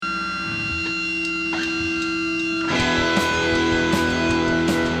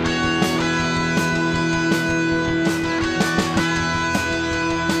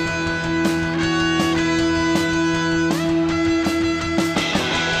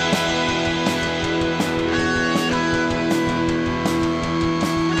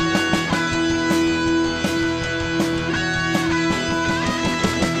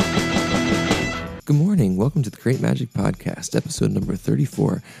Create Magic Podcast, episode number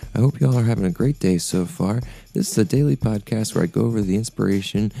 34. I hope you all are having a great day so far. This is a daily podcast where I go over the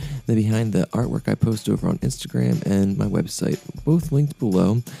inspiration behind the artwork I post over on Instagram and my website, both linked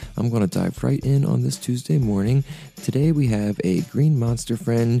below. I'm going to dive right in on this Tuesday morning. Today we have a green monster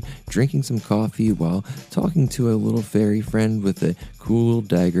friend drinking some coffee while talking to a little fairy friend with a cool little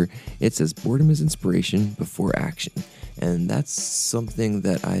dagger. It says, "Boredom is inspiration before action." And that's something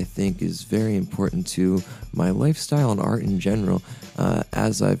that I think is very important to my lifestyle and art in general.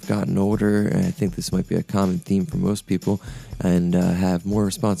 As I've gotten older, and I think this might be a common theme for most people, and have more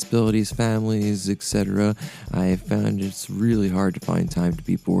responsibilities, families, etc., I have found it's really hard to find time to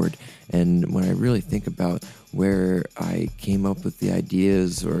be bored. And when I really think about where I came up with the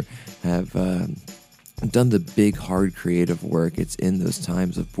ideas or have done the big, hard creative work, it's in those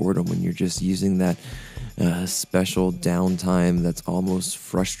times of boredom when you're just using that special downtime that's almost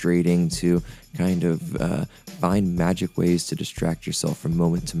frustrating to kind of find magic ways to distract yourself from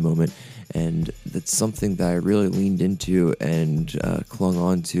moment to moment. And that's something that I really leaned into and clung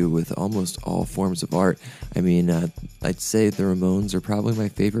on to with almost all forms of art. I mean, I'd say the Ramones are probably my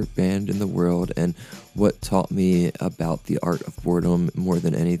favorite band in the world, and what taught me about the art of boredom more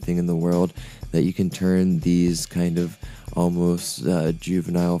than anything in the world, that you can turn these kind of almost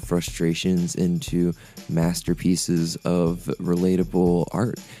juvenile frustrations into masterpieces of relatable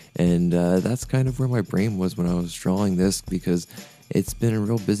art. And that's kind of where my brain was when I was drawing this, because it's been a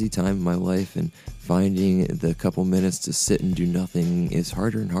real busy time in my life, and finding the couple minutes to sit and do nothing is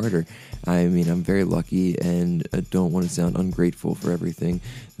harder and harder. I mean, I'm very lucky, and I don't want to sound ungrateful for everything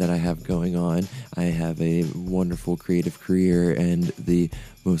that I have going on. I have a wonderful creative career and the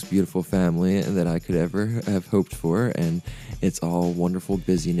most beautiful family that I could ever have hoped for, and it's all wonderful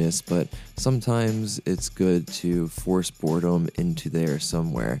busyness, but sometimes it's good to force boredom into there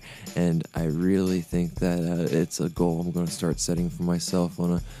somewhere. And I really think that it's a goal I'm going to start setting for myself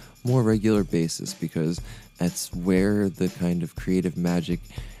on a more regular basis, because that's where the kind of creative magic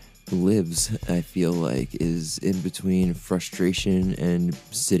lives, I feel like, is in between frustration and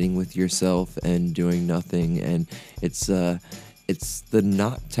sitting with yourself and doing nothing. And it's the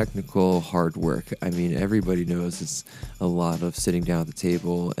not technical hard work. I mean, everybody knows it's a lot of sitting down at the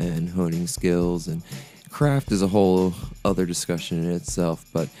table and honing skills, and craft is a whole other discussion in itself.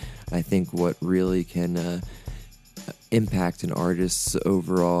 But I think what really can impact an artist's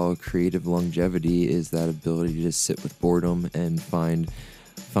overall creative longevity is that ability to just sit with boredom and find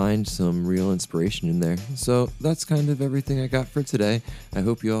some real inspiration in there. So that's kind of everything I got for today. I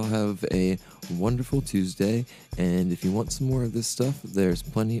hope you all have a wonderful Tuesday, and if you want some more of this stuff, there's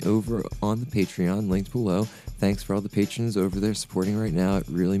plenty over on the Patreon, linked below. Thanks for all the patrons over there supporting right now. It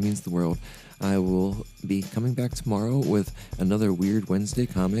really means the world. I will be coming back tomorrow with another Weird Wednesday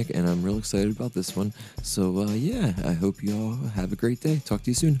comic, and I'm real excited about this one. So yeah, I hope you all have a great day. Talk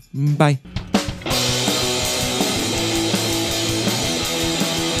to you soon. Bye.